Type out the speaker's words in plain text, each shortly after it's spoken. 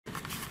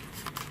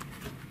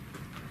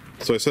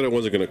So I said I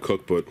wasn't going to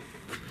cook, but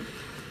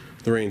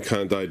the rain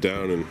kind of died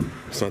down and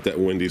it's not that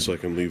windy, so I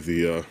can leave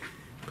the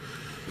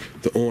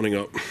awning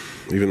up,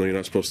 even though you're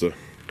not supposed to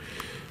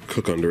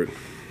cook under it.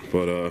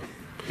 But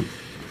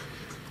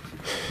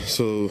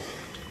so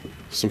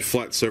some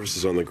flat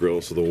surfaces on the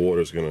grill, so the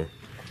water's going to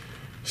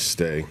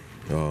stay.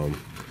 I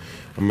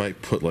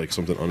might put like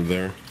something under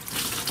there,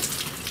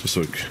 just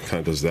so it kind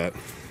of does that.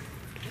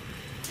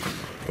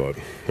 But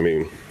I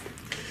mean,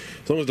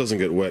 as long as it doesn't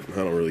get wet, I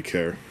don't really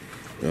care.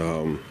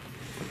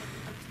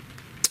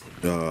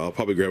 I'll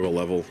probably grab a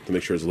level to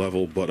make sure it's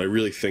level, but I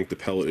really think the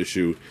pellet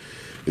issue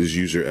is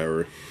user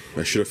error.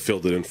 I should have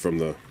filled it in from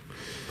the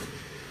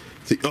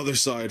other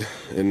side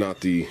and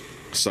not the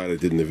side I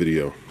did in the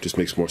video. Just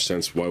makes more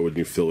sense. Why wouldn't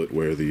you fill it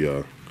where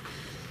the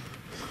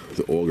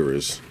auger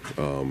is?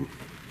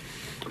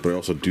 But I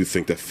also do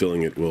think that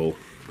filling it will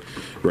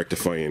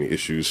rectify any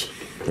issues.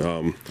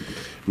 I'm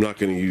not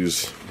going to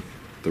use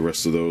the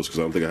rest of those because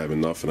I don't think I have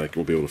enough and I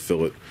won't be able to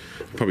fill it.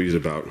 I'll probably use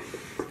about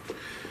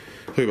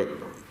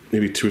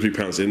maybe 2 or 3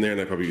 pounds in there,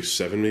 and I probably use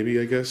 7 maybe,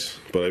 I guess.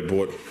 But I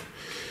bought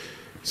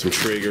some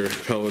Traeger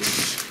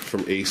pellets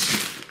from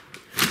Ace,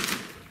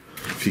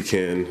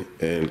 pecan,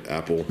 and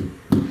apple.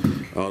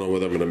 I don't know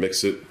whether I'm going to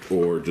mix it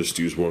or just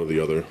use one or the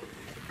other.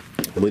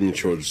 I'm leaning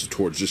towards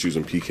just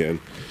using pecan.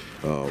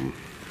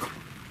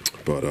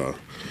 But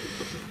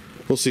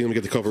we'll see. Let me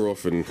get the cover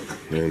off and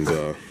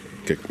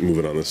get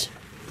moving on this.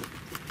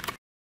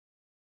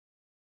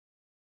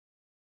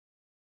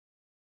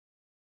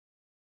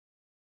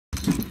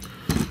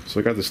 So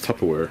I got this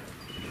Tupperware.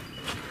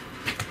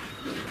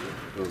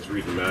 Let's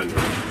read the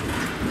manual.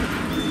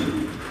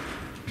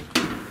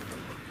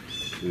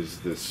 Is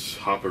this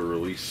hopper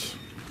release,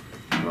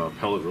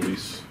 pellet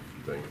release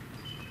thing.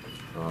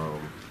 I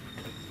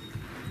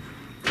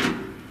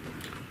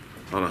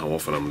don't know how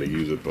often I'm going to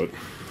use it, but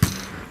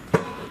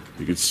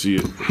you can see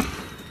it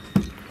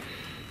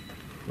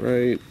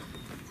right.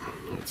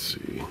 Let's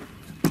see.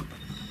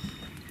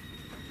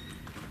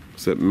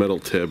 It's that metal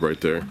tab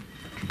right there.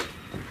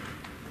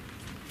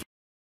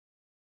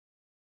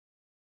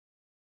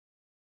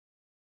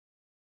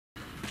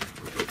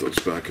 Put those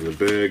back in the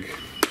bag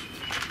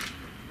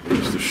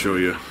just to show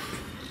you.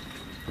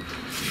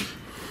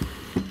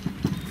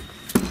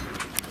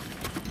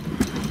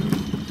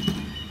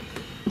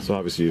 So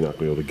obviously you're not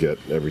going to be able to get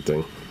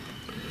everything.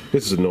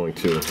 This is annoying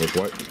too. Like,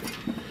 why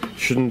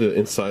shouldn't the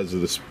insides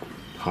of this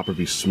hopper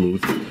be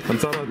smooth?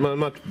 I'm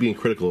not being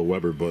critical of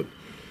Weber, but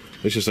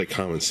it's just like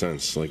common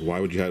sense. Like, why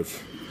would you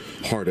have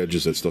hard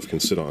edges that stuff can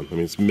sit on? I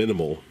mean, it's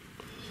minimal,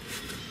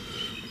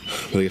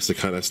 but I guess it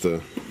kind of has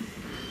to.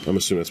 I'm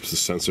assuming that's the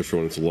sensor for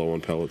when it's low on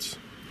pellets.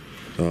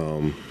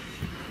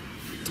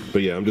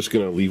 But yeah, I'm just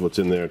gonna leave what's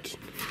in there to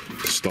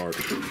start.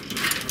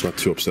 Not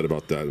too upset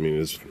about that. I mean,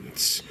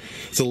 it's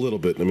a little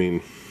bit. I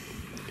mean,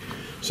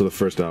 so the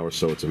first hour or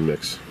so it's a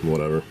mix,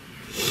 whatever.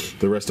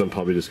 The rest I'm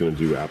probably just gonna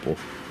do apple.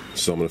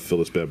 So I'm gonna fill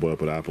this bad boy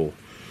up with apple,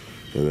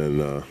 and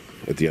then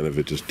at the end of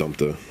it, just dump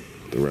the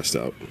rest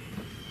out.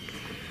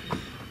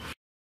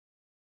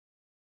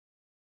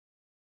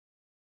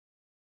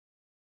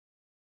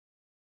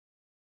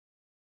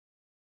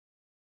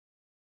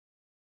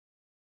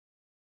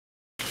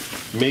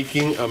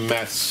 Making a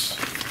mess.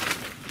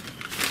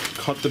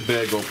 Cut the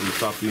bag open and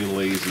stop being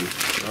lazy.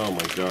 Oh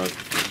my god.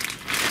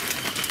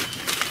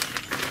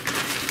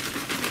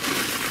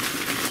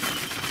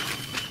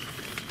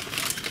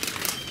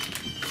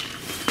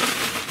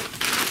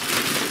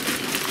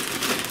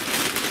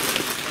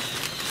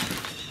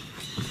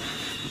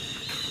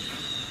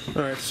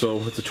 Alright, so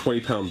it's a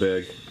 20-pound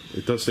bag.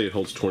 It does say it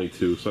holds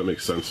 22, so that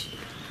makes sense.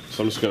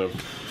 So I'm just gonna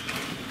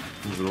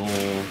move it all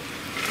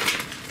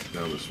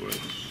down this way.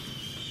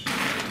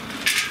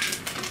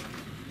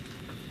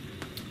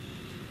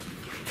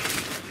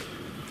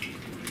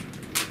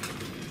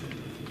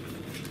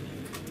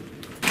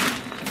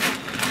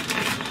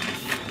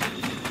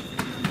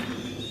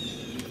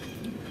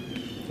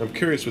 I'm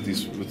curious with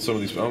some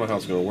of these. I don't know how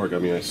it's going to work. I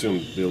mean, I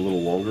assume they're a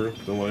little longer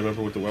than what I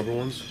remember with the Weber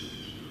ones,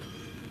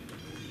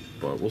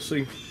 but we'll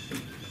see.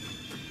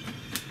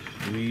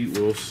 We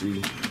will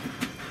see.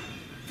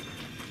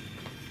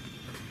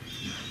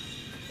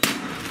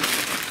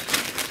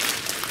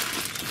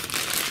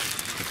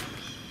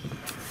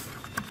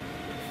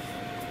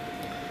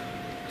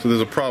 So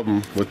there's a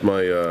problem with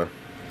my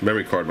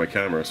memory card, my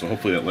camera. So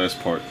hopefully that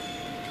last part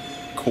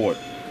caught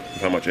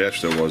how much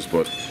ash there was,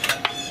 but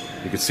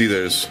you can see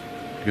there's.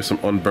 I guess some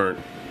unburnt,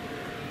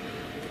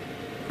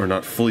 or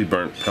not fully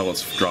burnt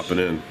pellets dropping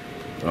in.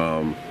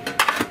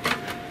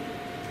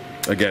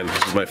 Again,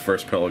 this is my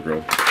first pellet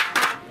grill.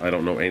 I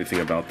don't know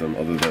anything about them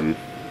other than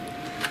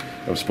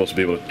I'm supposed to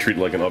be able to treat it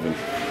like an oven.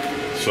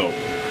 So,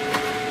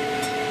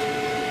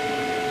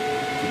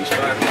 put this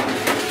back.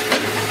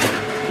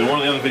 In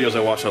one of the other videos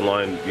I watched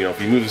online, you know, if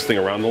you move this thing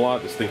around a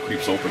lot, this thing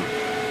creeps open like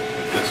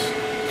this.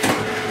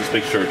 Just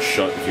make sure it's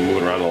shut if you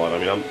move it around a lot. I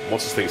mean,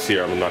 once this thing's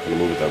here, I'm not going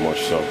to move it that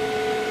much, so.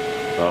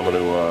 I'm going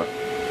to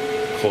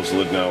close the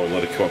lid now and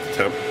let it come up to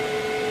temp,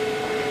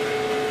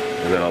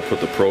 and then I'll put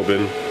the probe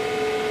in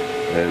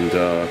and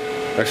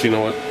Actually, you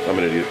know what? I'm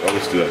an idiot. I'll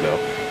just do that now.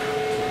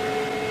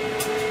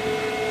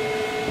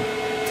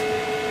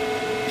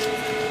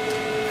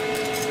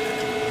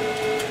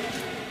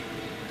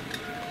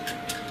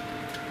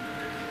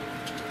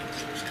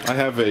 I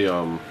have a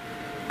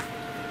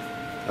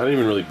I didn't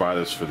even really buy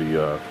this for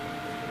the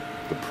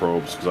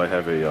probes, because I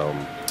have a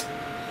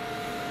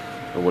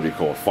what do you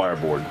call it,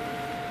 Fireboard,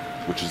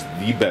 which is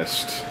the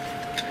best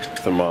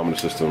thermometer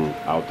system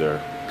out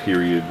there.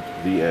 Period.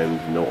 The end.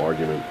 No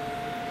argument.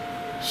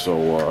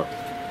 So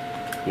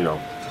you know,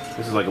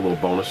 this is like a little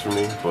bonus for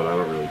me, but I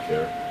don't really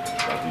care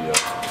about the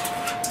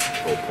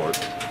probe part.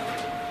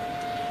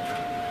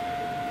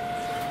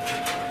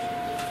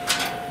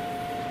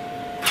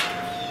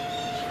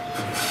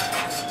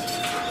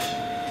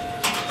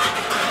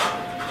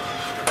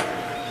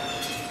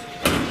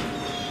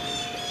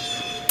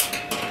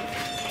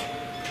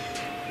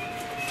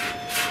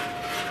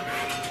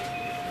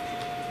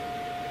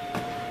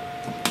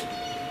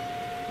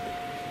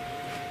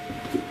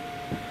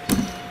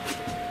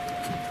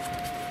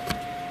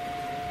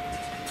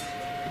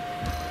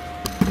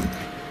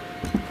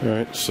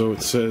 Alright, so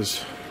it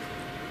says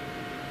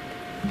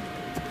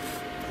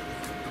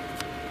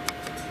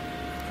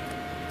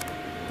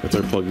after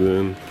I plugged it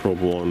in, probe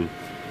 1,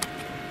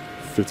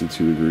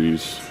 52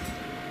 degrees.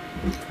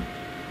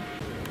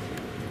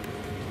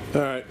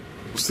 Alright,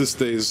 so this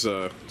day's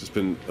just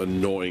been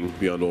annoying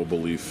beyond all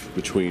belief,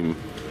 between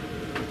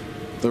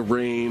the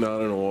rain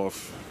on and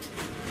off,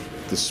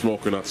 the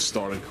smoker not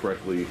starting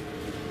correctly,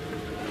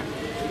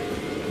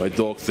 my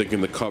dog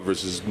thinking the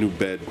cover's his new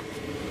bed,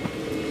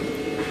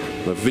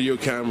 my video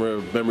camera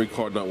memory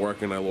card not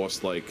working. I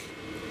lost like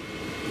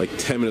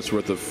 10 minutes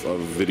worth of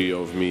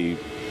video of me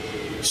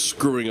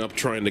screwing up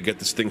trying to get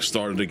this thing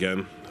started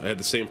again. I had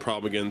the same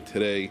problem again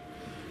today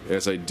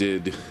as I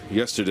did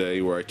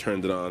yesterday, where I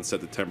turned it on,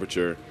 set the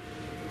temperature,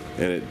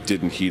 and it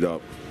didn't heat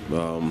up.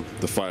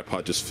 The fire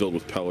pot just filled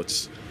with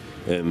pellets,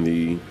 and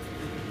the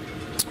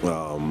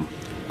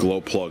glow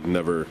plug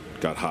never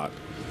got hot.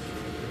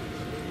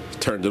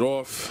 Turned it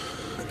off,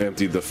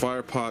 emptied the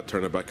fire pot,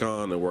 turned it back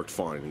on, and worked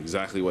fine.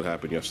 Exactly what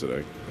happened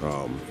yesterday.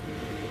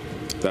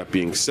 That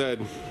being said,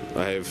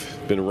 I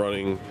have been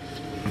running.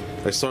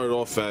 I started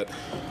off at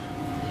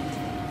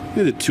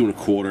maybe 2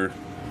 1/4.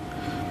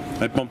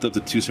 I bumped up to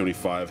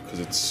 275 because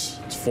it's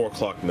 4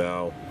 o'clock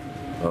now.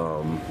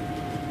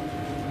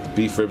 The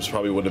beef ribs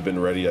probably wouldn't have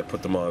been ready. I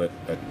put them on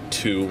at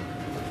 2.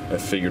 I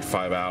figured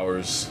 5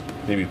 hours,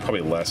 maybe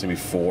probably less, maybe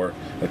 4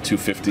 at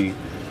 250.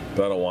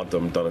 But I don't want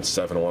them done at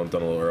 7. I want them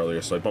done a little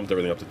earlier, so I bumped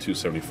everything up to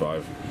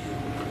 275.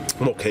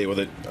 I'm okay with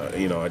it.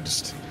 You know, I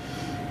just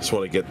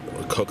want to get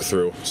a cook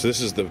through. So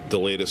this is the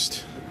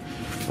latest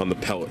on the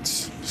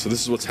pellets. So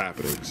this is what's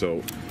happening.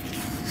 So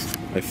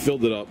I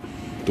filled it up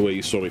the way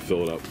you saw me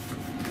fill it up,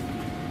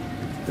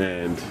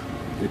 and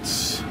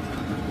it's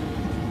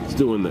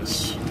doing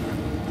this.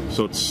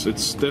 So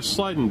they're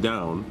sliding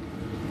down.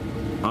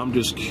 I'm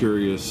just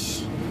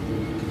curious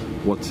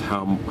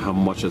how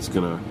much that's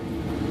gonna,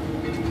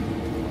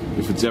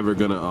 if it's ever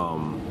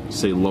gonna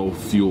say low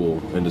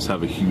fuel and just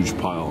have a huge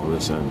pile on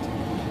this end.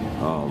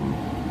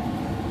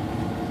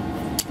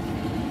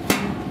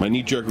 My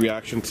knee-jerk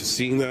reaction to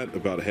seeing that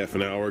about a half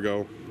an hour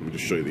ago, let me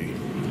just show you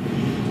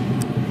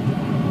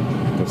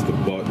that's the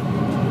butt.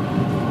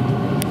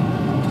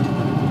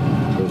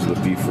 Those are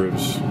the beef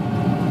ribs.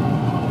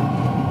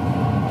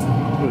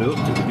 Oh, they look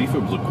good. The beef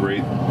ribs look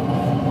great.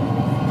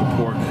 The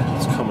pork,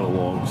 it's coming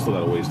along. Still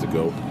got a ways to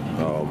go.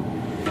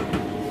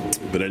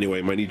 But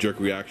anyway, my knee-jerk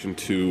reaction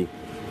to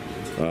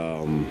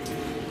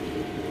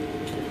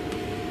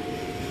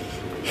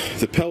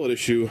the pellet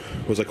issue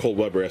was I called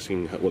Weber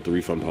asking what the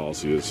refund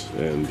policy is,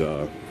 and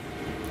the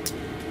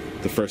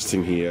first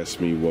thing he asked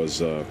me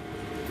was,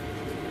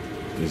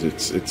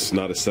 it's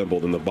not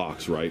assembled in the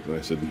box, right? And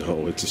I said,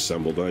 no, it's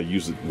assembled. And I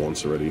used it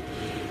once already.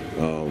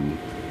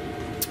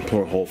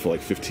 Put on hold for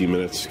like 15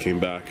 minutes, came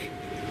back,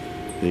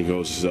 and he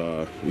goes,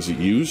 is it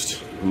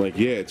used? I'm like,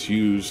 yeah, it's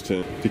used.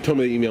 And he told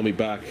me to email me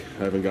back.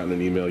 I haven't gotten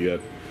an email yet,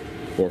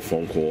 or a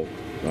phone call.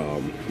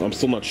 I'm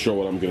still not sure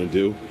what I'm going to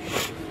do.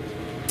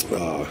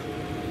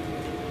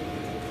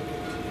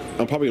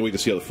 I'm probably going to wait to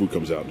see how the food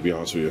comes out, to be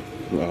honest with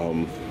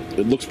you.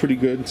 It looks pretty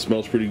good. It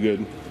smells pretty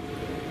good.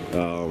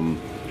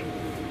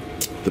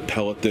 The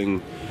pellet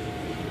thing,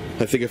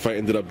 I think if I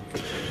ended up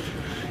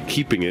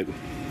keeping it,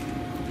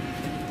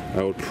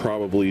 I would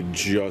probably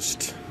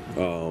just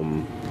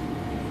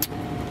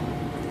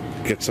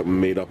get something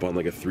made up on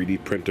like a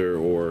 3D printer,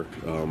 or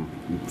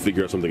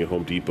figure out something at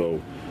Home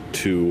Depot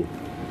to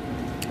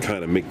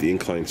kind of make the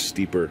incline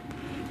steeper,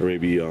 or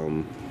maybe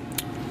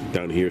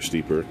down here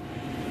steeper.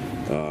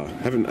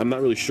 I'm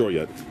not really sure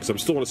yet, because I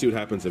still want to see what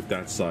happens if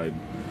that side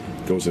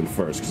goes in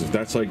first. Because if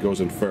that side goes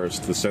in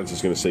first, the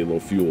sensor's going to say low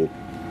fuel,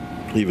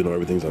 even though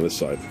everything's on this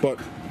side. But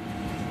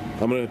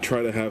I'm going to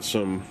try to have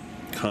some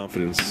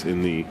confidence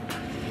in the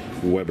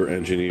Weber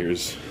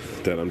engineers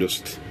that I'm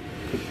just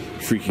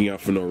freaking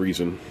out for no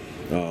reason.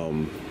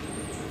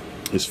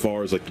 As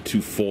far as like the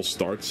 2 full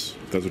starts,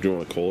 if that's what you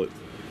want to call it,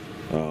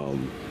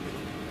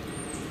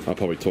 I'll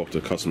probably talk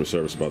to customer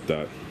service about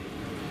that.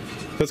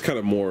 That's kind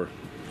of more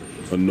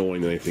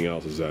annoying than anything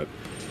else, is that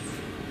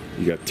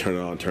you got to turn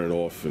it on, turn it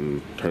off,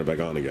 and turn it back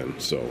on again.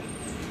 So,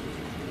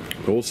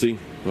 but we'll see.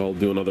 I'll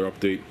do another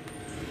update.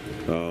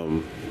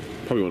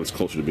 Probably when it's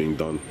closer to being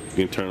done.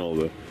 The internal of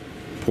the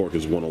pork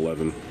is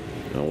 111.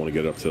 I want to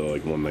get it up to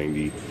like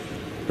 190,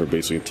 or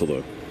basically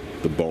until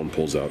the bone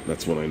pulls out.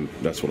 That's when I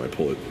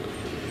pull it.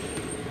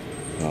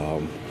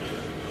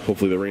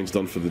 Hopefully the rain's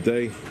done for the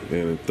day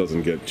and it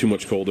doesn't get too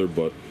much colder,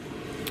 but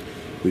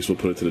at least we'll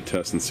put it to the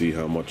test and see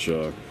how much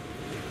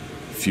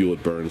fuel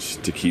it burns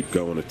to keep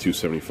going at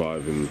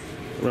 275 in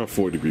around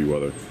 40-degree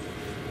weather.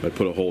 I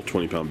put a whole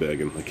 20-pound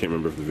bag in. I can't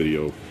remember if the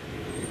video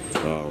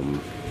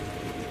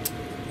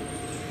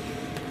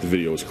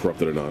was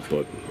corrupted or not,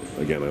 but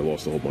again, I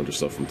lost a whole bunch of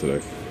stuff from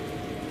today.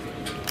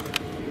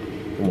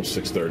 Almost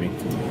 6:30.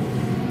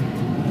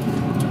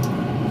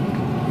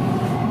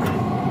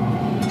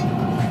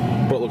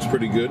 But it looks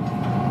pretty good.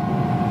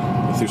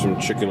 I threw some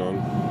chicken on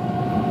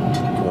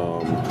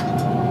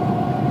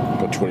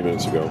about 20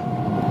 minutes ago.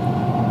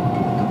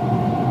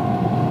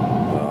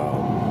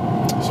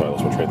 Sorry, I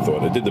lost my train of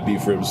thought. I did the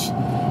beef ribs.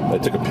 I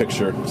took a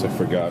picture because I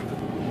forgot.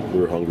 We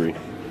were hungry.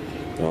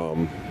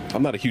 I'm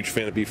not a huge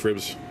fan of beef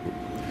ribs.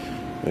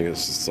 I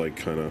guess it's like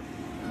kind of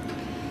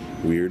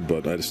weird,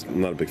 but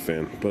I'm not a big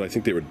fan. But I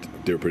think they were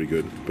pretty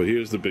good. But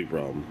here's the big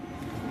problem.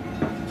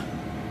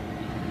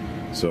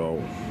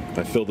 So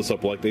I filled this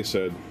up like they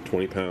said,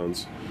 20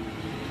 pounds,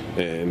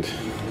 and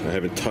I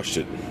haven't touched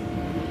it.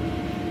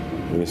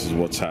 And this is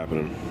what's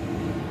happening.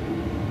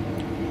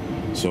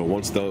 So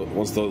once the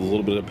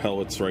little bit of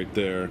pellets right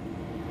there,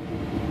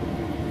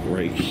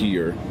 right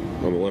here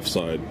on the left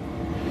side,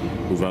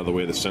 move out of the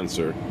way of the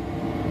sensor,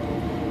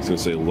 it's going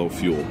to say low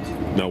fuel.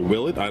 Now,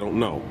 will it? I don't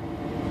know.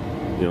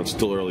 You know, it's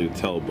still early to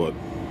tell, but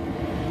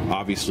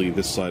obviously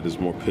this side is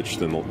more pitched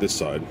than this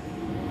side.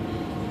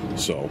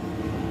 So,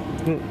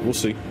 we'll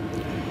see.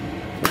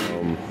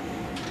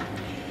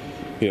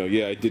 You know,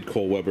 yeah, I did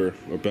call Weber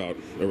about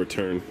a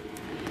return.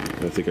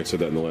 I think I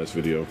said that in the last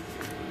video.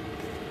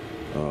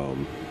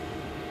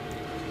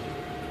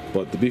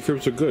 But the beef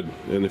ribs are good,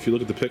 and if you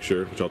look at the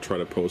picture, which I'll try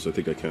to post, I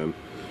think I can,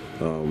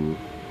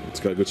 it's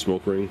got a good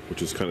smoke ring,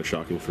 which is kind of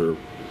shocking for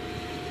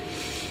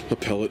a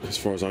pellet, as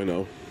far as I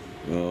know.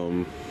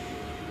 You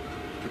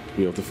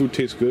know, if the food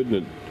tastes good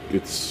and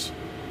it's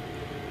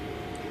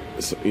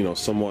you know,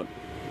 somewhat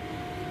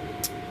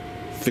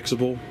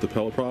fixable, the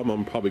pellet problem,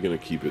 I'm probably going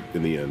to keep it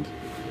in the end,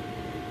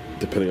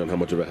 depending on how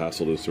much of a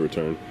hassle it is to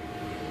return.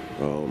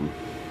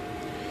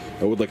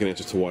 I would like an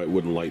answer to why it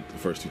wouldn't light the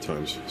first 2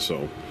 times.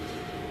 So,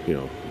 you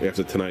know,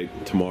 after tonight,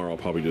 tomorrow, I'll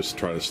probably just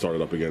try to start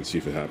it up again, see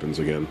if it happens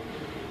again.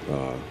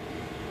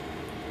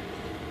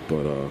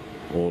 But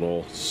all in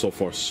all, so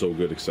far so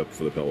good, except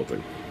for the pellet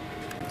thing.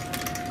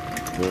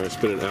 Alright, it's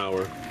been an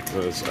hour.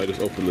 I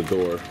just opened the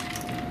door,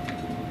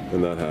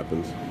 and that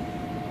happened.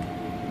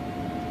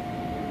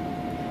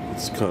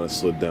 It's kind of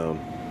slid down.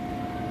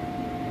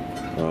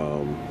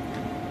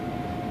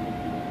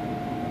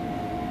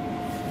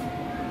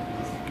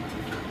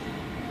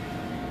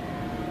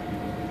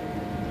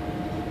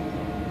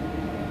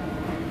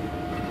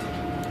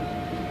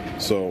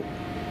 So,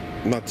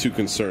 I'm not too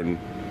concerned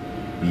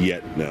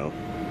yet now.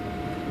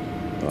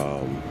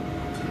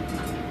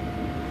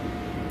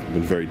 I've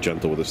been very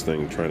gentle with this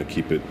thing, trying to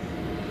keep it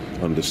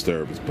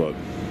undisturbed, but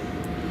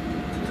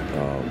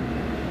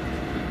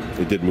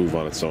it did move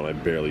on its own. I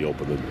barely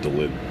opened the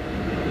lid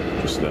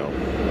just now.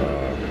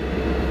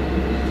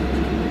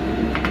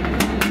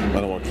 I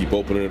don't want to keep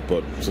opening it,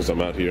 but since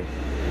I'm out here,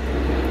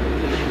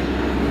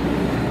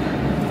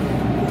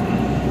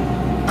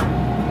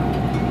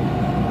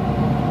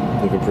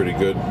 looking pretty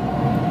good.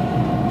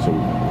 Some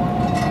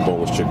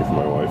boneless chicken for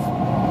my wife.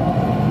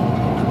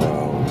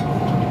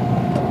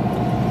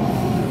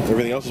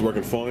 Everything else is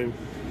working fine.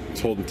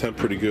 It's holding temp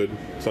pretty good.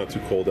 It's not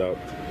too cold out.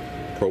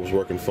 Probe's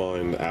working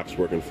fine. The app's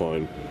working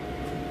fine.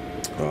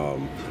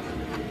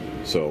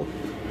 So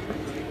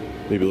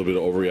maybe a little bit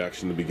of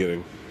overreaction in the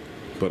beginning,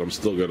 but I'm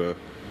still gonna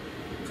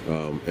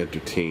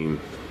entertain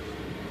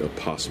a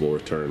possible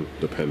return,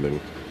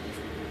 depending.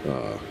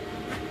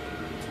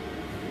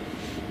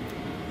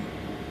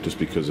 Just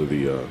because of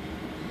the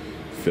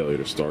failure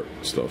to start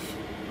stuff.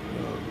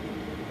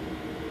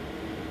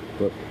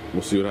 But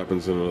we'll see what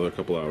happens in another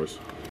couple hours.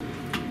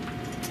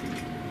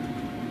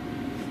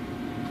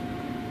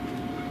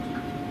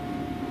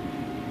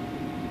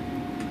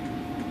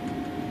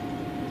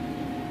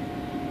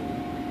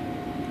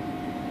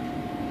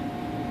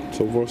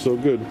 So far, so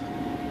good.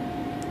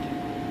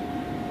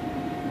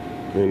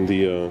 And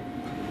the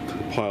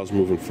pile's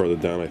moving further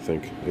down, I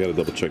think. I gotta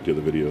double check the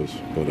other videos,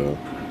 but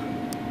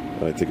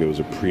I think it was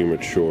a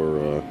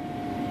premature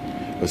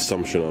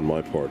assumption on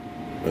my part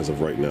as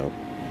of right now.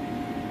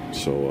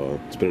 So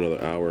it's been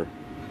another hour.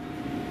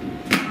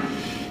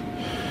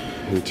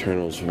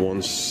 Internal's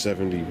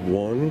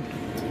 171.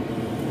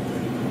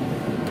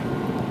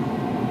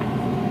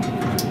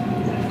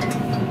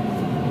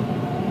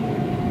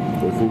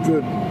 Looking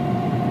good.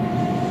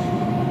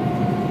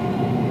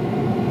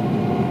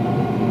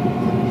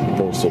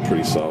 still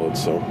pretty solid,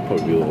 so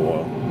probably be a little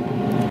while.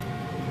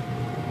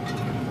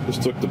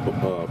 Just took the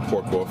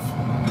pork off,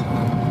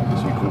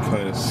 so you can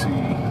kind of see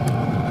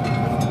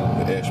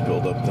the ash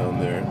buildup down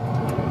there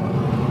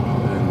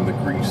and the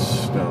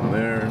grease down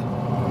there.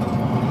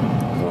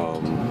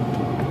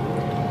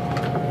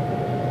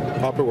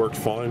 Popper worked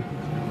fine.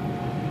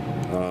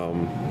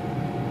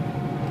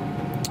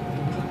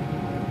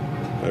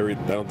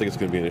 I don't think it's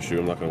going to be an issue.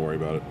 I'm not going to worry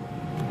about it.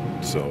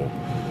 So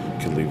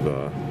you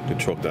can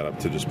chalk that up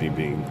to just me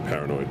being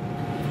paranoid.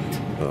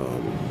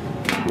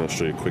 I'll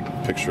show you a quick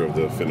picture of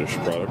the finished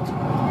product.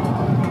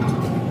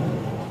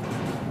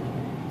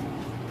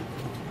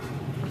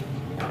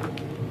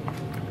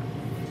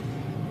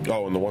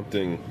 Oh, and the one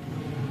thing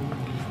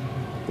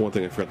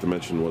I forgot to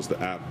mention was the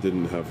app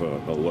didn't have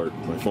an alert.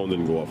 My phone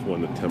didn't go off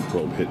when the temp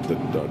probe hit the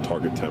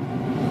target temp.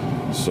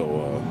 So I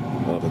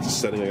don't know if that's a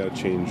setting I got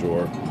to change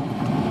or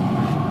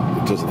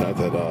it doesn't have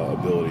that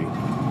ability.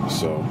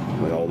 So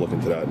I'll look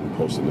into that and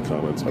post it in the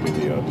comments. I mean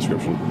the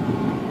description.